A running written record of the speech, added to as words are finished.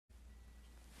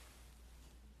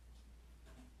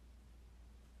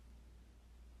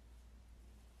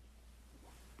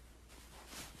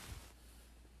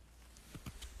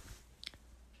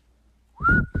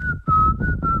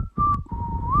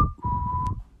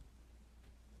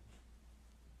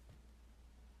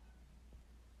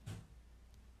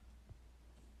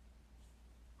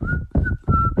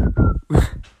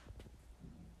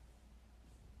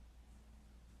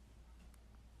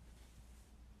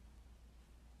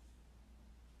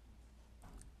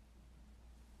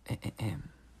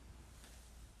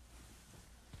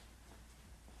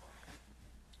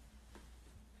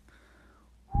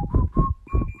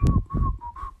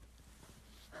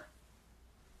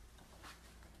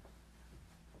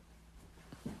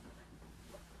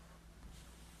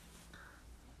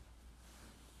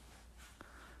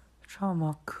저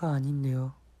마크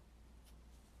아닌데요.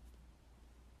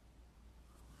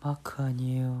 마크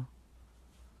아니에요.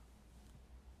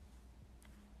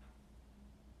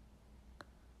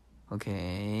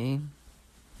 오케이.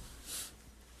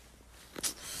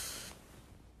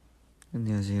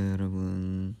 안녕하세요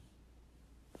여러분.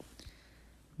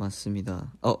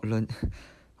 맞습니다.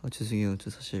 죄송해요. 저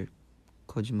사실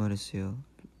거짓말했어요.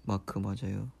 마크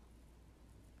맞아요.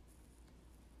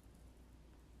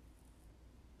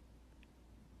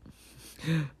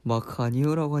 마크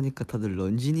아니요라고 하니까 다들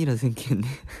런진이라 생각했네.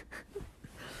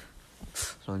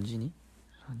 런진이?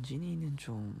 런진이는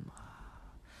좀...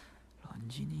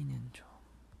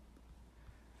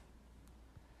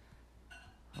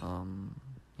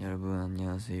 여러분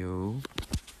안녕하세요.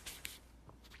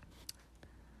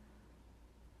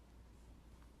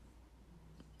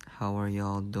 How are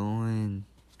y'all doing?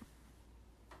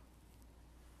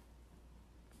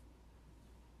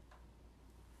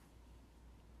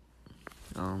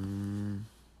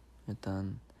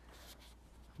 일단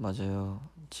맞아요.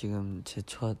 지금 제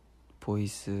첫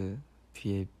보이스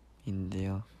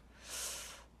비앱인데요.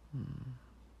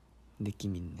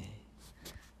 느낌 있네.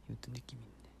 이것도 느낌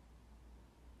있네.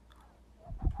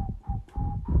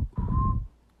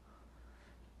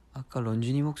 아까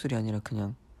런쥔이 목소리 아니라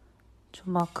그냥 저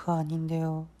마크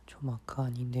아닌데요. 저 마크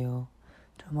아닌데요.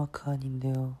 저 마크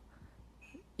아닌데요.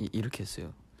 이렇게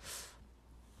했어요.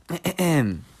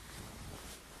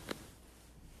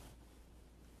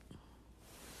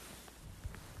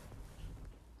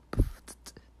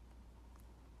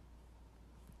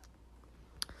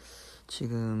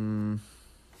 지금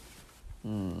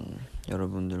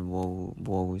여러분들 뭐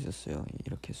하고 있었어요?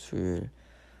 이렇게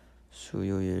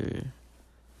수요일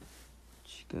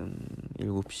지금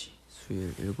 7시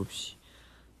수요일 7시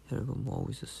여러분 뭐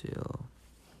하고 있었어요?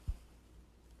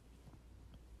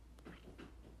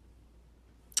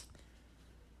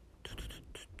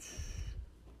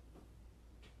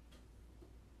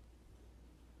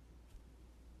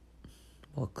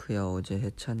 마크야 어제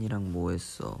해찬이랑 뭐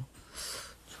했어?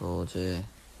 저 어제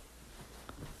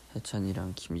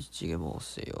해찬이랑 김치찌개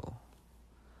먹었어요.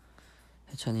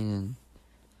 해찬이는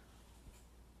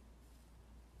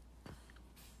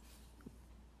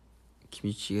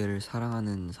김치찌개를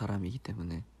사랑하는 사람이기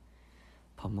때문에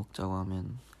밥 먹자고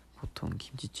하면 보통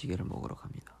김치찌개를 먹으러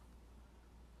갑니다.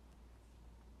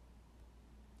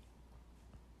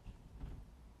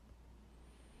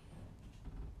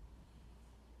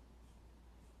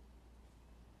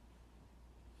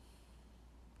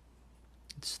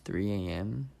 It's 3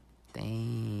 a.m.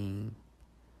 Dang.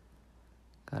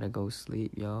 Gotta go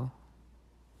sleep, yo.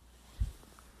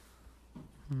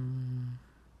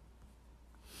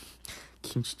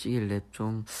 김치찌개 랩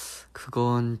좀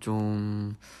그건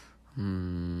좀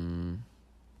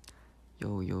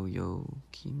요요요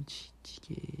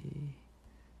김치찌개.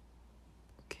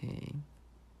 오케이.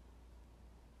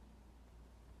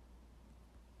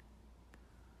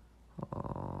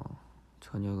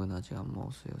 저녁은 아직 안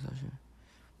먹었어요 사실.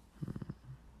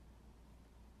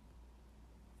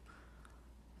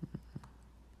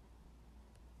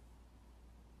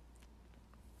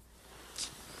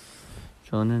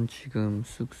 저는 지금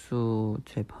숙소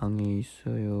제 방에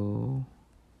있어요.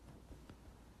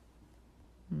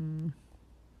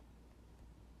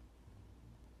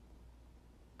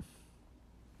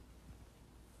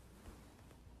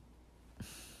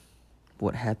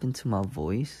 What happened to my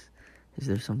voice? Is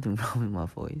there something wrong with my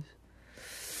voice?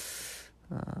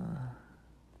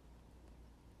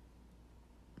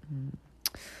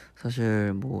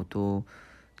 사실 뭐 또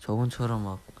저번처럼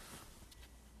막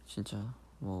진짜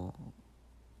뭐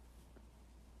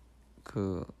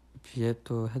그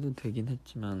비앱도 해도 되긴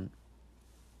했지만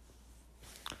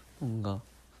뭔가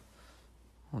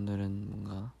오늘은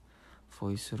뭔가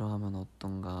보이스로 하면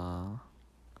어떤가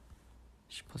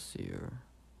싶었어요.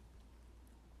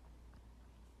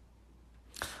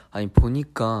 아니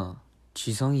보니까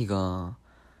지성이가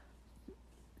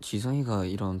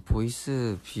이런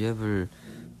보이스 비앱을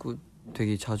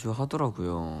되게 자주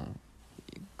하더라고요.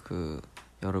 그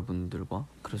여러분들과.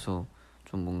 그래서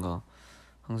좀 뭔가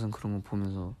항상 그런 거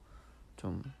보면서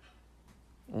좀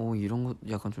이런 거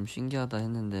약간 좀 신기하다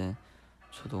했는데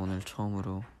저도 오늘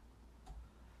처음으로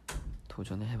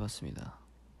도전을 해봤습니다.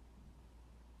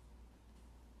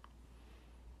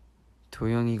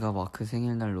 도영이가 마크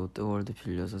생일날 롯데월드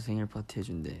빌려서 생일 파티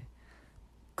해준대.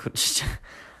 진짜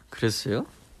그랬어요?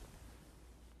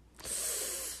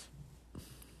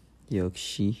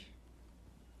 역시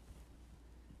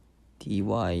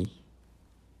DY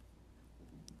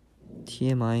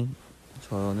TMI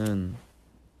저는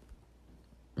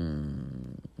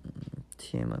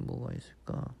TMI 뭐가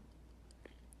있을까?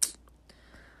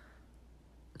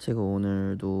 제가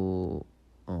오늘도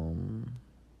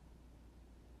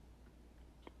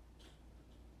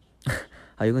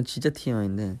이건 진짜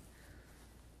TMI인데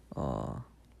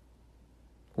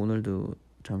오늘도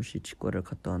잠시 치과를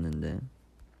갔다 왔는데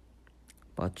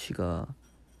마취가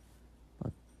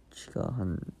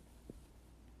한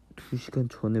 2시간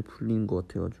전에 풀린 것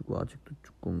같아가지고 아직도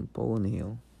조금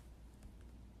뻐근해요.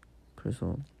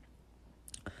 그래서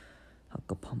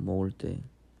아까 밥 먹을 때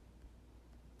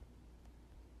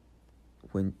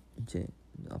이제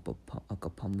아까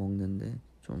밥 먹는데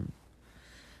좀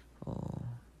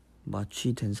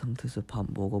마취된 상태에서 밥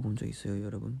먹어본 적 있어요,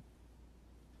 여러분?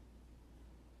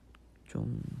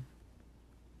 좀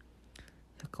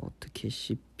약간 어떻게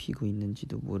씹히고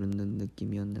있는지도 모르는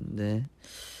느낌이었는데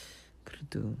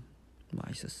그래도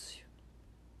맛있었어요.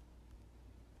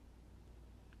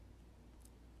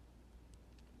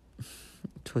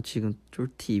 저 지금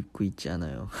쫄티 입고 있지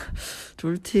않아요?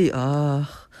 쫄티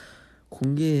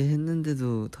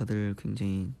공개했는데도 다들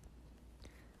굉장히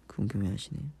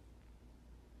궁금해하시네요.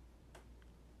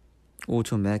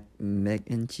 저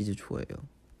맥앤치즈 좋아해요.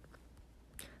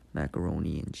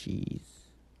 Macaroni and cheese.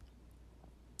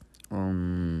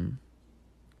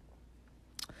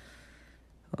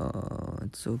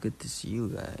 It's so good to see you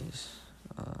guys.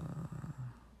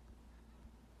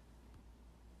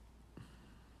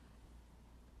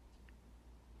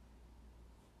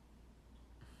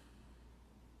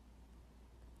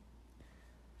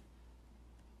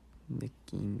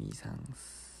 느낌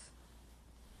이상스.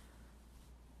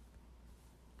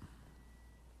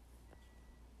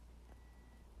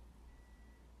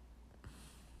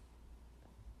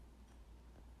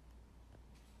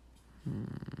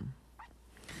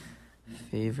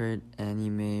 Favorite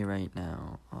anime right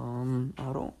now?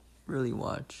 I don't really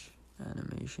watch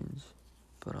animations,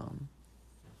 but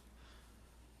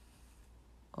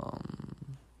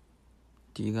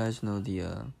do you guys know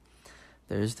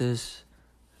there's this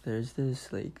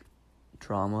like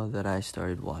drama that I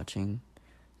started watching.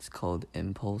 It's called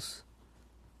Impulse.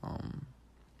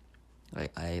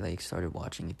 I started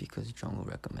watching it because Jungwoo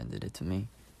recommended it to me.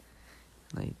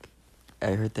 Like,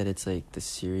 I heard that it's like the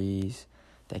series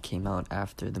that came out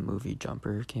after the movie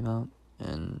Jumper came out,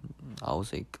 and I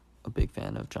was like a big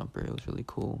fan of Jumper. It was really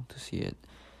cool to see it,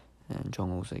 and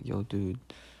Jungwoo was like, "Yo, dude,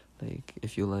 like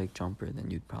if you like Jumper,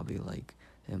 then you'd probably like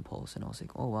Impulse." And I was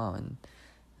like, "Oh wow!" And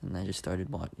I just started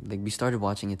we started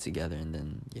watching it together, and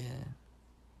then yeah,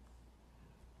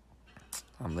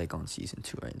 I'm like on season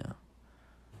 2 right now.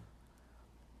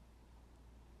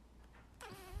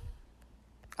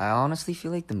 I honestly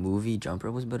feel like the movie Jumper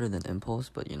was better than Impulse,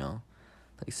 but you know,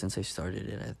 like since I started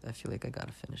it, I feel like I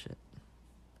gotta finish it.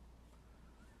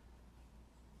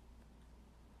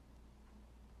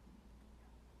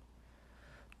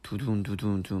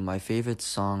 Dudun. My favorite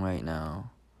song right now.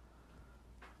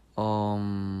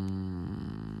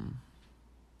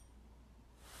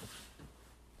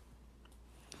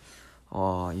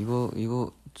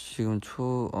 이거 지금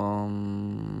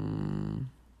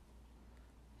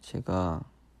제가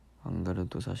안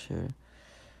그래도 사실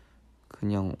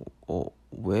그냥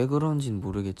왜 그런진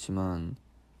모르겠지만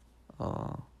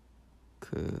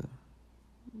그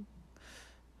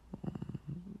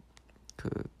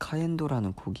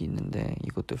카엔도라는 곡이 있는데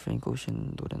이것도 프랭크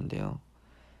오션 노래인데요.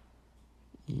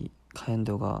 이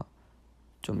카엔도가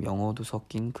좀 영어도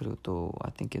섞인 그리고 또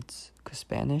I think it's 그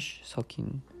스페니쉬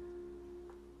섞인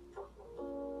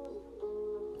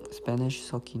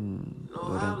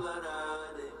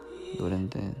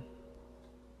노래인데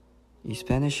이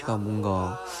스페니쉬가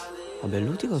뭔가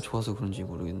멜로디가 좋아서 그런지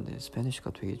모르겠는데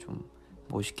스페니쉬가 되게 좀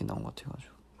멋있게 나온 것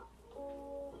같아가지고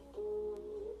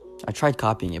I tried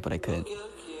copying it but I couldn't.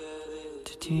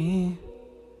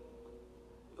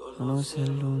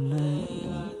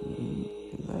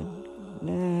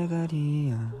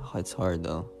 It's hard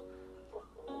though.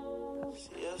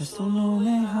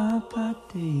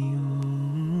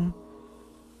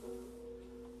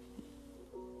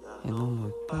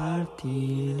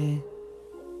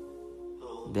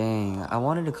 Dang, I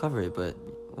wanted to cover it, but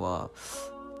wow.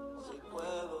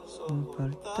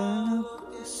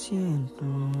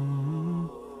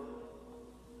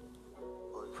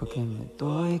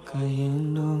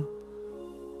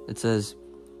 It says,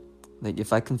 like,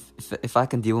 if I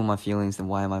can deal with my feelings, then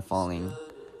why am I falling?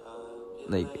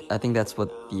 Like, I think that's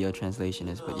what the translation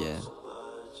is, but yeah.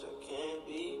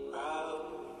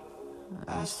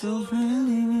 I still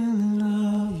really really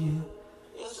love you.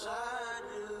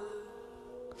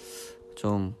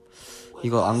 좀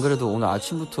이거 안 그래도 오늘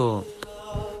아침부터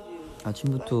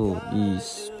이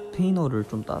스페인어를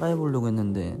좀 따라해 보려고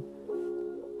했는데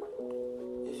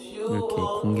이렇게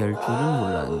공개할 줄은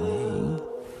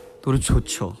몰랐네. 노래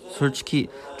좋죠. 솔직히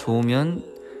좋으면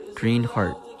green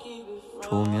heart,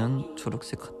 좋으면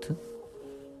초록색 하트.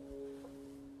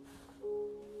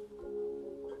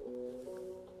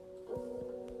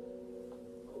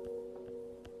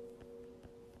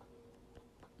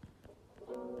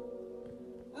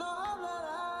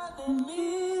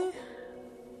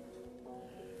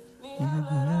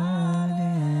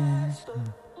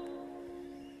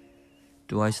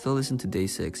 Do I still listen to Day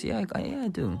 6? Yeah, I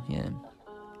do. Yeah,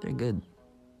 they're good.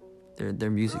 Their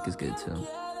music is good too.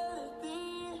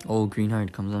 Oh,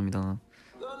 Greenheart 감사합니다.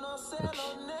 역시.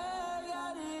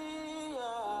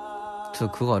 저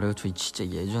그거 알아요? 저 진짜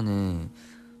예전에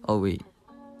wait.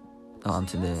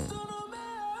 아무튼 네.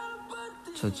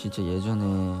 저 진짜 예전에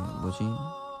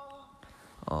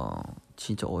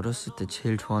진짜 어렸을 때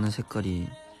제일 좋아하는 색깔이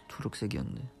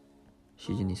초록색이었는데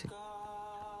시즈니 색.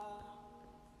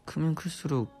 크면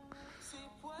클수록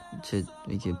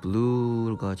이게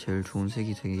블루가 제일 좋은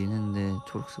색이 되긴 했는데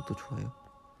초록색도 좋아요.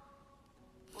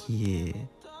 예.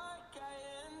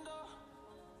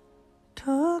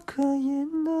 더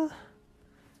가인다.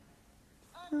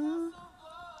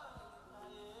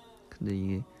 근데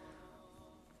이게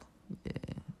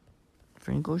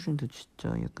프랭크 오션도 진짜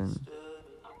약간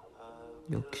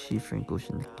역시 프랭크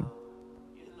오션 느낌.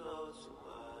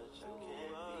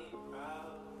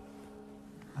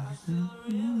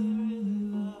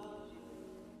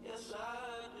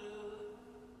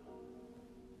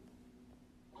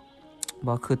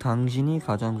 마크, 당신이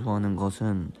가장 좋아하는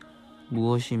것은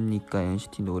무엇입니까?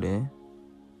 NCT 노래.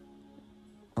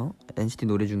 NCT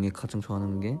노래 중에 가장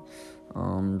좋아하는 게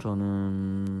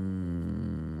저는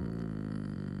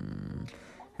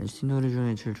NCT 노래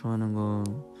중에 제일 좋아하는 거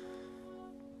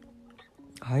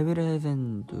하이웨이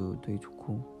헤븐도 되게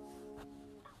좋고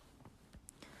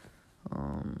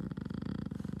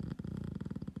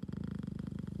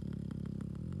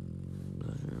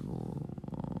사실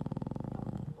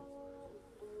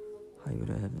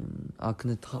하이웨이 헤븐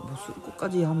근데 다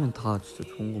끝까지 하면 다 진짜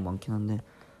좋은 거 많긴 한데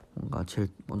뭔가 제일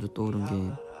먼저 떠오른 게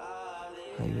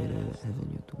하이웨이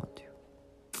헤븐이었던 것 같아요.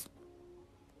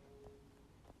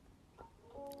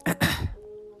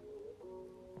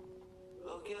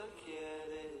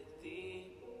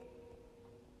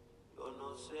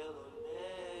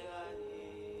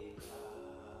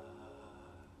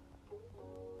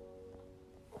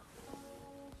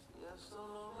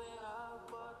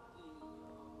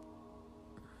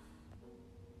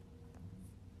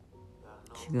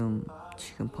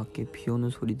 지금 밖에 비 오는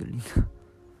소리 들린다.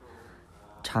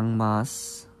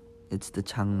 장마스, it's the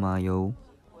장마요.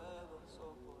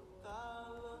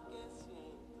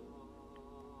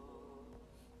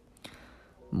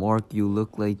 Mark, you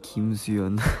look like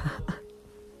김수현.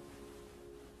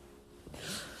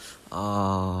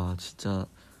 진짜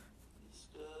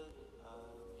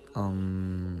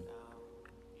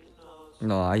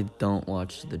no, I don't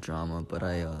watch the drama, but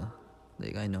I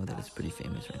know that it's pretty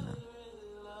famous right now.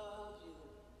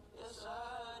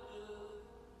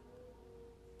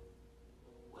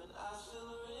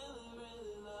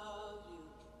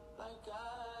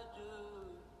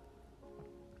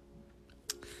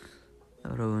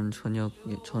 여러분 저녁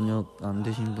안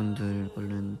드신 분들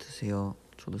얼른 드세요.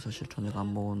 저도 사실 저녁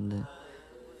안 먹었는데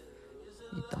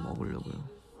이따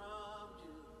먹으려고요.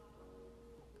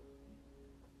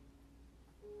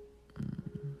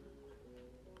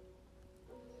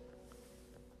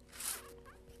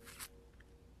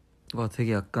 와,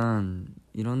 되게 약간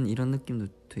이런 느낌도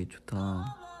되게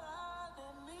좋다.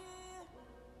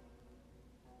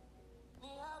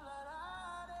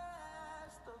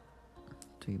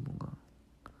 되게 뭔가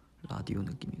라디오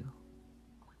느낌이다.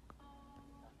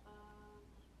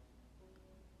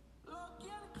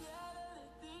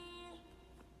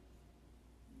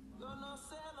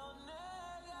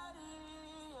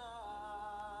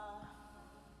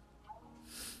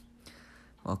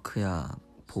 마크야,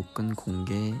 볶은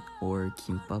공개 or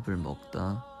김밥을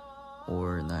먹다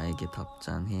or 나에게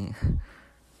답장해.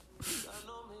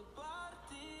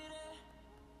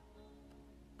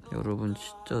 여러분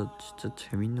진짜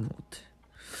재밌는 것 같아.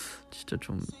 진짜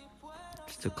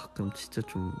가끔 진짜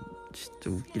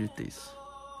웃길 때 있어.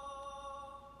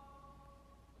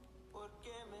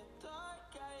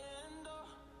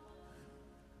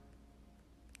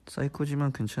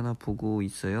 사이코지만 괜찮아 보고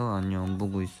있어요? 아니요, 안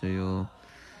보고 있어요.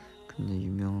 근데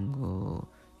유명한 거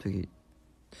되게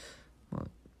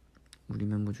우리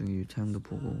멤버 중에 유타형도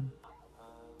보고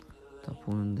다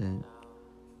보는데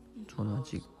저는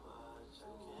아직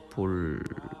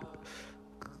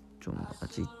좀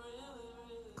아직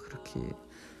그렇게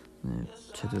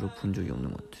제대로 본 적이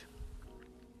없는 것 같아요.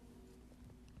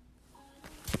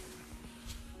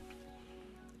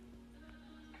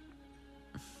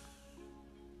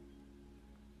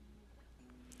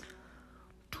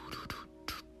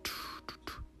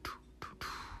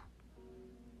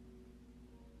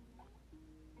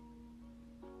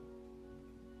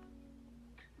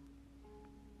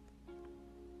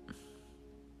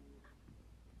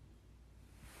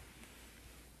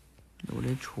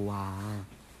 노래 좋아.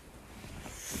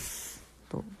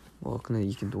 또 근데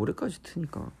이게 노래까지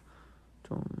트니까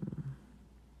좀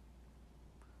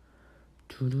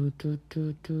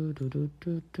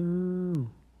뚜루뚜뚜뚜루뚜뚜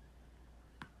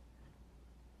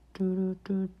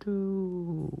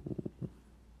뚜루뚜뚜.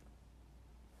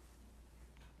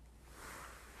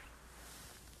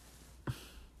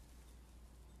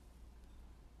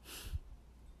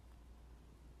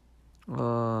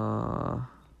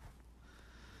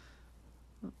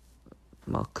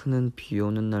 마크는 비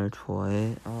오는 날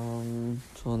좋아해?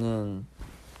 저는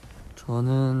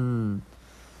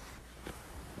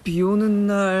비 오는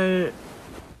날을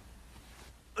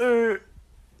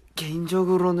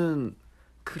개인적으로는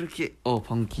그렇게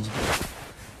방금 기지.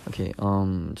 오케이.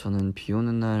 저는 비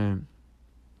오는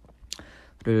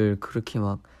날을 그렇게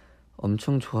막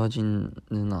엄청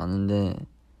좋아하지는 않은데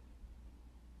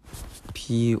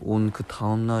비 온 그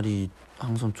다음 날이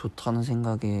항상 좋다는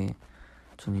생각에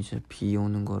저는 이제 비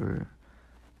오는 거를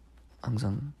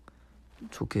항상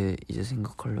좋게 이제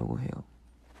생각하려고 해요.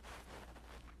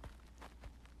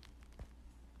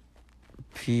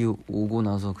 비 오고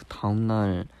나서 그 다음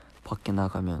날 밖에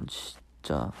나가면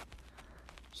진짜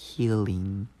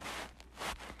힐링.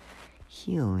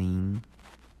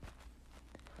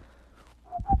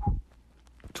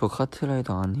 저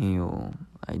카트라이더 안 해요.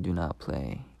 I do not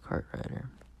play kart rider.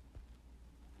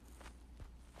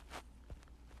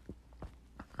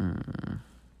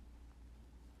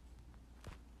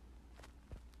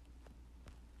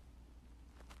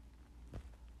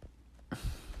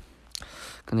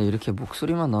 근데 이렇게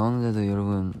목소리만 나오는데도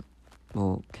여러분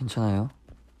괜찮아요?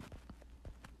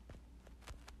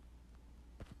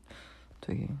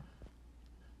 되게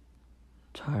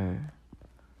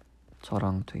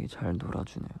저랑 되게 잘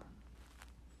놀아주네요.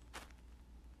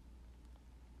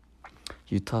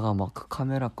 유타가 막 그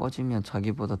카메라 꺼지면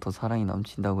자기보다 더 사랑이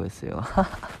넘친다고 했어요.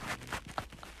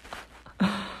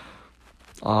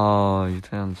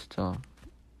 유타 형 진짜.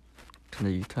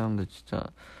 근데 유타 형도 진짜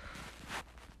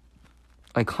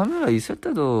카메라 있을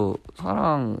때도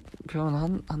사랑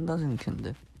표현한다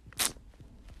생각했는데.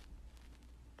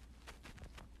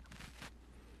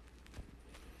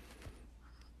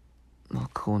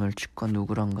 마크 오늘 치과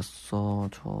누구랑 갔어?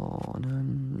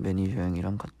 저는 매니저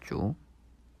형이랑 갔죠.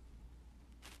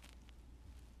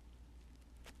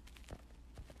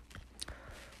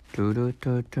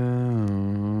 뚜루뚜뚜.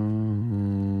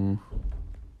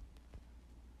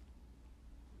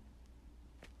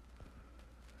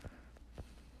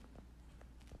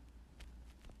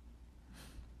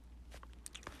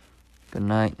 Good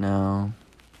night now.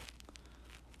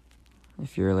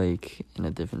 If you're like in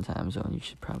a different time zone, you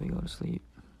should probably go to sleep.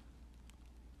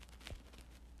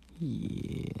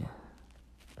 Yeah.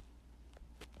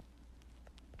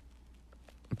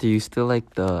 Do you still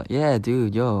like the yeah,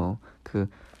 dude, yo.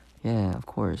 Yeah, of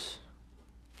course.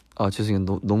 죄송해요.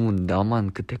 너무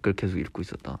나만 그 댓글 계속 읽고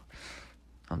있었다.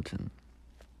 아무튼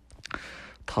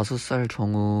 5살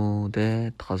정우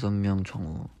대 5명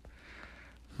정우.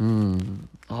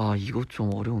 이거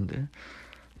좀 어려운데.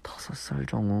 5살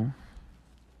정우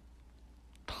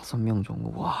 5명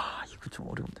정우. 와, 이거 좀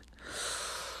어려운데.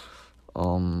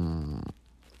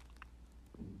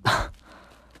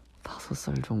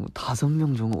 5살 정우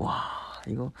 5명 정우. 와,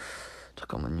 이거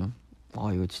잠깐만요.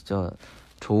 이거 진짜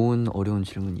좋은 어려운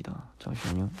질문이다.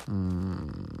 잠시만요.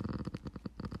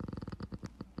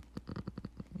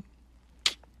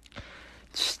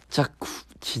 진짜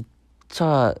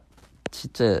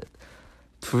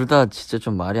둘 다 진짜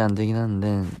좀 말이 안 되긴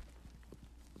하는데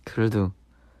그래도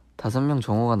 5명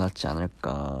정우가 낫지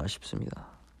않을까 싶습니다.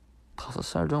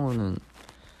 5살 정우는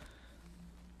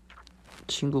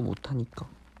친구 못하니까.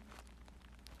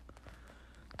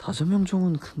 5명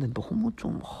정우는 근데 너무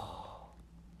좀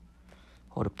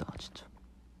어렵다 진짜.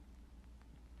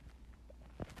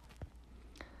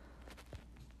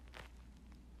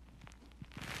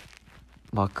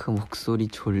 마크 목소리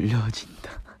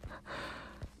졸려진다.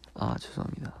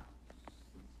 죄송합니다.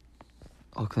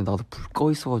 근데 나도 불 꺼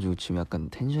있어가지고 지금 약간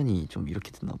텐션이 좀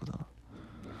이렇게 됐나 보다.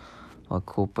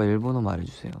 그 오빠 일본어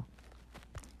말해주세요.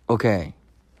 오케이.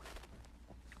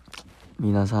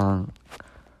 미나상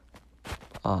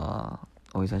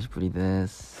오이사시부리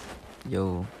데스.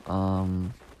 요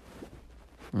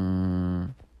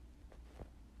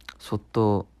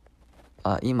소또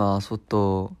이마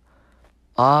소또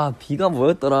비가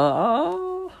뭐였더라.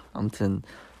 아무튼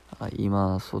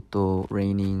이마 소또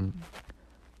raining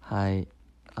하이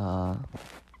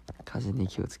가즈니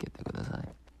기호츠케테 쿠다사이.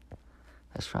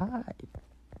 That's right.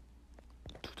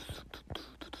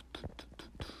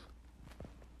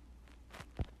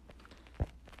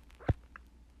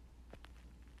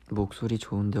 목소리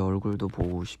좋은데 얼굴도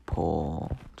보고 싶어.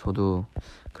 저도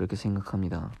그렇게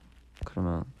생각합니다.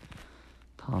 그러면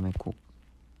다음에 꼭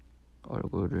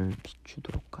얼굴을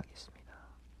비추도록 하겠습니다.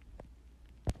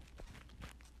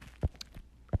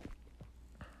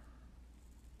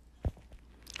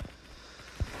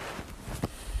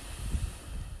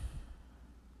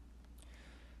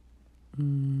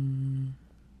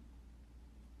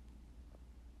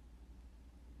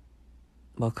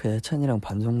 그 예찬이랑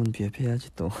반성문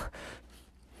비앱해야지 또.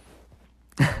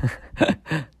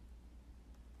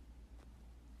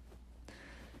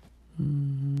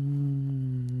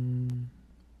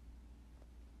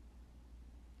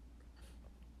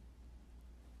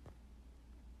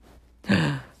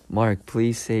 Mark,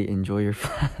 please say enjoy your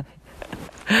flight.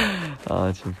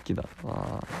 진짜 웃기다.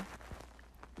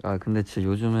 근데 진짜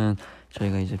요즘은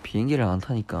저희가 이제 비행기를 안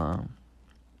타니까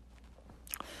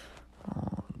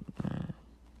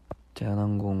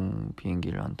대한항공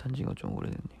비행기를 안 탄 지가 좀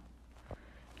오래됐네요.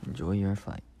 Enjoy your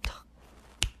flight.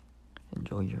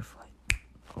 Enjoy your flight.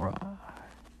 Alright.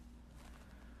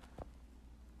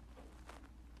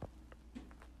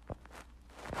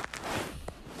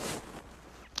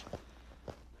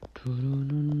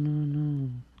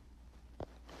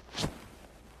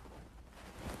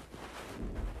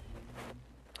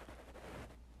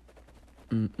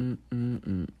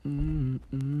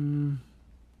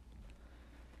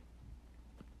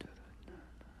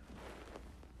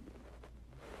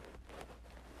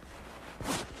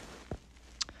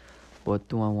 What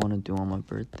do I want to do on my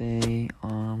birthday?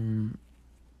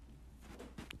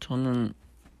 저는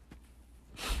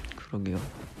그러게요.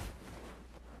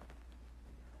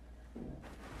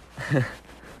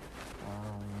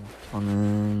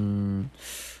 저는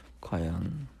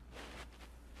과연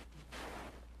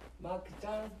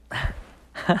마크짱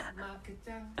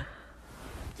마크짱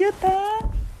야다.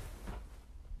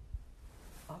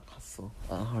 갔어.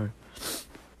 헐.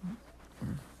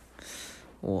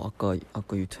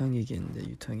 아까 유타형 얘기했는데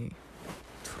유타형이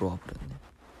들어와 버렸네.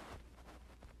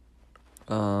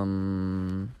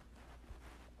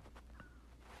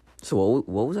 So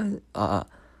what was I?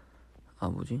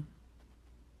 뭐지?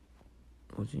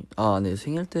 네,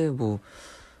 생일 때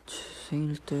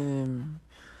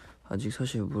아직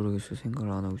사실 모르겠어요.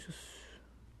 생각을 안 하고 있었어.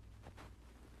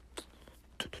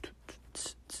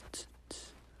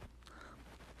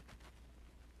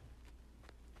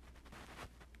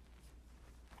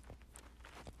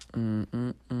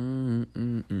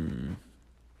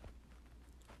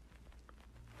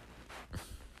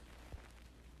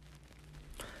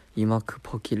 이마크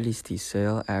버킷리스트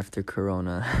있어요? After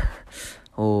Corona.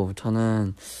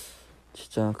 저는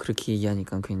진짜 그렇게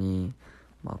얘기하니까 괜히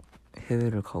막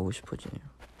해외를 가고 싶어지네요.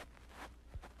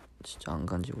 진짜 안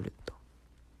간지 오래됐다.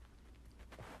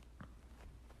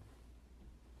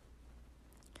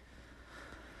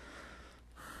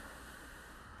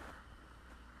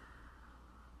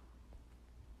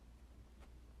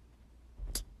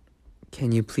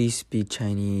 Can you please speak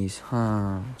Chinese?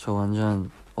 저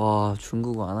완전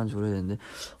중국어 안 한 지 오래됐는데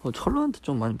철로한테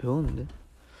좀 많이 배웠는데.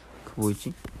 뭐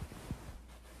있지?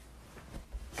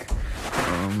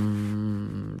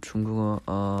 중국어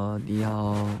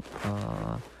니하오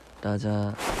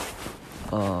라자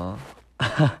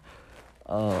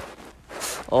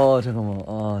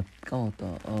잠깐만 까먹었다.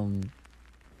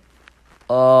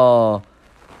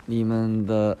 님은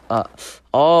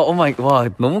오마이 와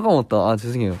너무 까먹었다.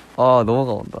 죄송해요. 너무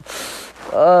까먹었다.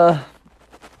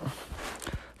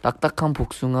 딱딱한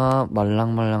복숭아,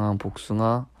 말랑말랑한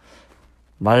복숭아.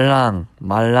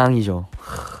 말랑이죠.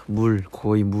 물,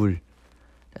 거의 물.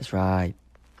 That's right.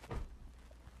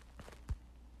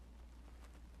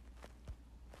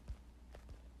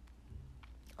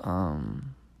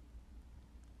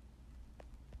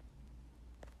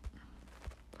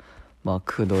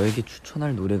 너에게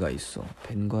추천할 노래가 있어.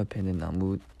 벤과 벤의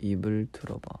나뭇잎을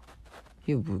들어봐.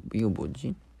 이거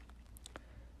뭐지?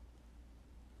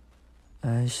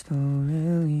 I don't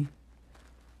really.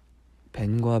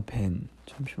 벤과 벤.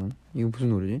 잠시만. 이거 무슨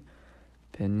노래지?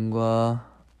 벤과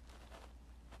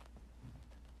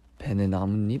벤의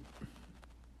나뭇잎?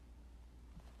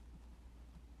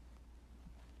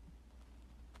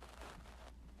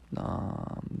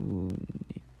 나뭇잎.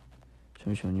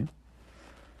 잠시만요.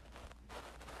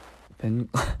 벤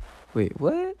wait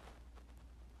what?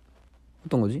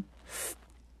 어떤 거지?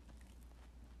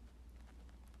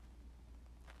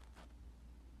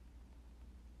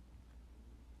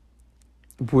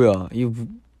 뭐야 이거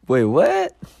wait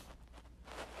what?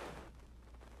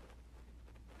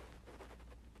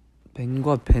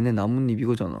 벤과 벤의 나뭇잎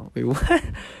이거잖아. wait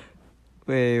what?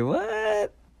 wait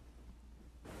what?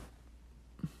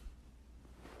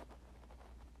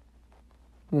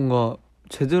 뭔가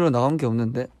제대로 나온 게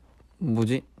없는데?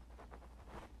 뭐지?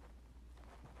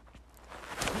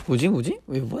 뭐지?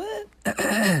 왜 what?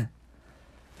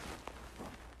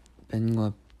 벤과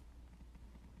나뭇잎.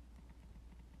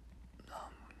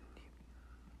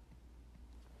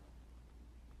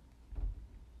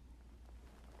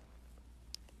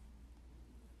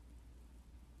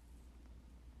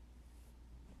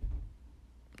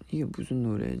 이게 무슨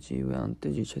노래지? 왜 안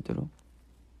뜨지 제대로?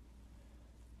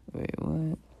 Wait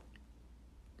what?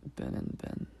 Ben and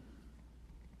Ben.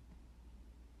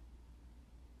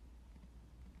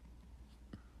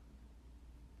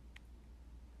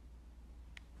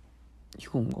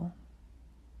 이건가?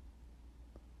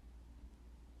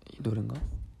 이 노래인가?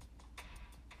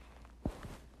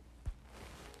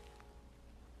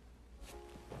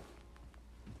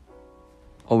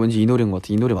 왠지 이 노래인 것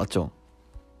같아. 이 노래 맞죠?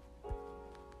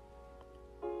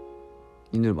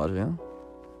 이 노래 맞아요?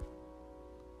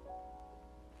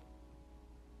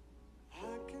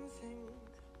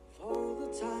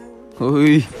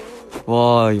 어이,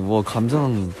 와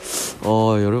감성.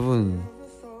 여러분.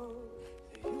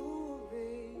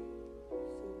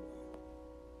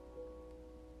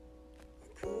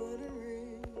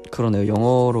 그러네요.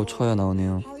 영어로 쳐야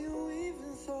나오네요.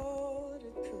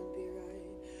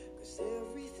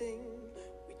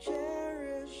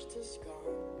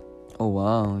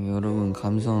 와우, 여러분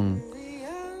감성.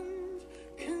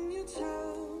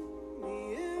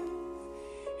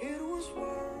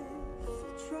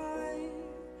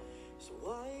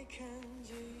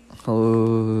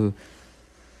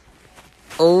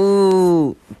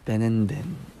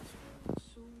 벤앤벤.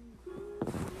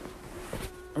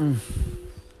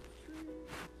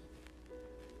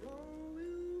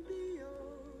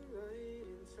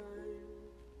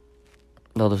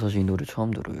 나도 사실 이 노래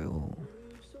처음 들어요.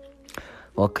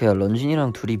 와크야,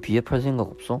 런쥔이랑 둘이 비앱 할 생각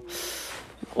없어?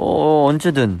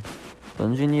 언제든.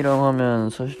 런쥔이랑 하면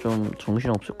사실 좀 정신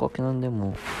없을 것 같긴 한데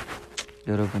뭐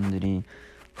여러분들이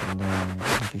감당해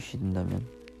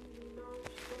주신다면.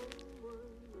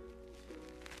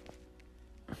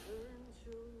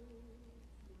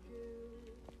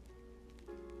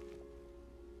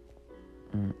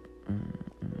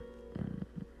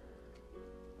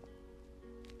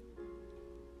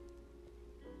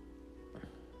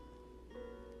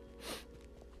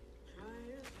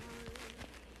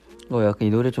 약간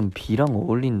이 노래 좀 비랑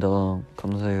어울린다.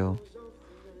 감사해요.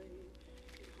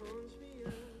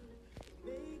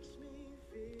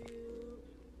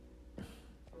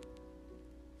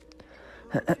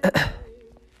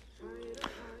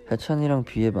 해찬이랑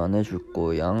비앱 안 해줄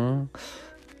거양.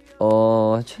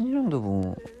 해찬이랑도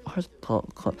뭐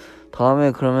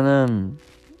다음에 그러면은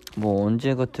뭐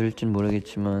언제가 될진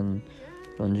모르겠지만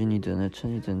런쥔이든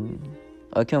해찬이든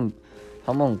그냥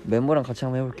한번 멤버랑 같이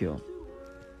한번 해볼게요.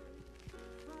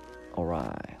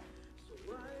 Alright.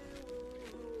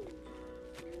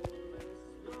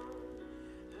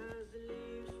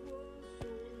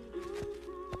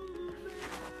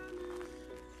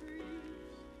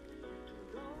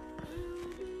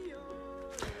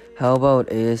 How about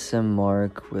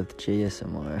ASMark with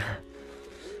JSMR?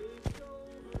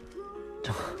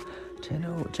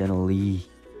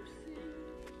 Generally.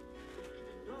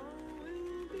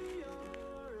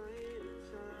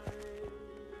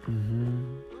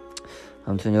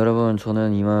 아무튼 여러분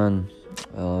저는 이만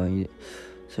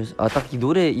딱 이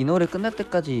노래 끝날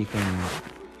때까지 그냥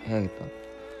해야겠다.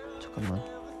 잠깐만.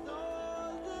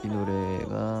 이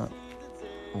노래가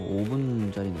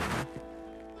 5분짜리네요.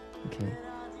 이렇게.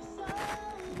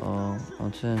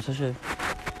 아무튼 사실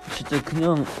진짜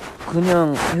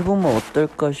그냥 해보면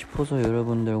어떨까 싶어서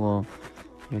여러분들과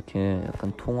이렇게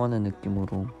약간 통화하는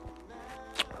느낌으로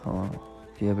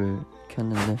비앱을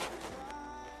켰는데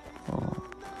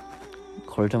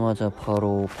걸자마자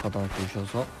바로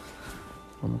받아주셔서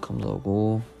너무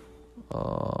감사하고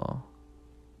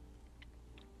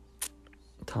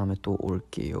다음에 또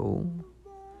올게요.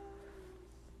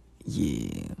 예.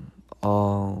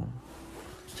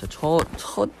 진짜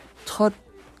첫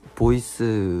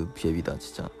보이스 비앱이다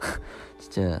진짜.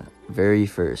 진짜 very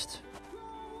first.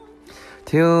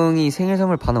 태용이 생일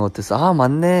선물 반응 어땠어? 아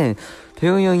맞네.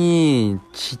 태용이 형이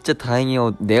진짜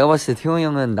다행이요. 내가 봤을 때 태용이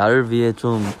형은 나를 위해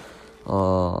좀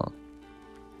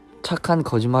착한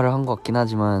거짓말을 한 것 같긴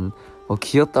하지만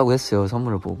귀엽다고 했어요.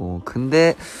 선물을 보고.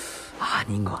 근데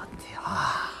아닌 것 같아요.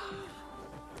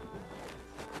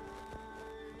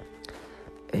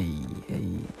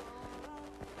 에이.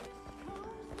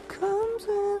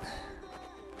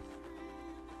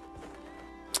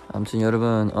 아무튼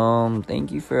여러분,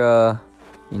 thank you for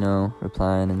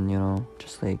replying and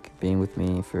just like being with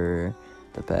me for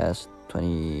the past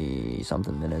 20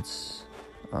 something minutes.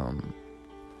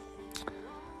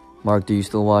 Mark, do you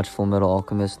still watch Full Metal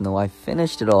Alchemist? No, I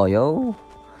finished it all, yo.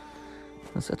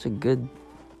 That's such a good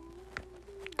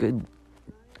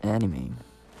anime.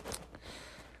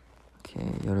 오케이,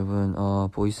 여러분,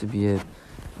 보이스 비앱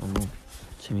너무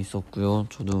재밌었고요.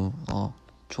 저도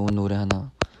좋은 노래 하나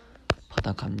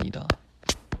받아갑니다.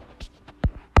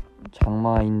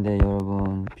 장마인데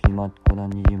여러분 비 맞고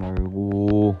다니지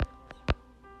말고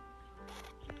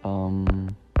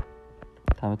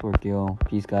다음에 또 올게요.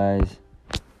 Peace guys.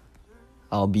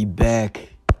 I'll be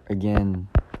back again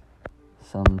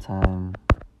sometime.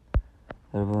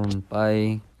 여러분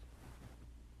bye.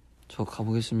 저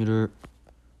가보겠습니다.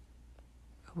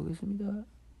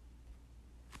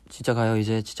 진짜 가요.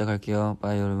 이제 진짜 갈게요.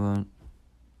 bye 여러분.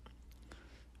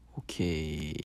 오케이.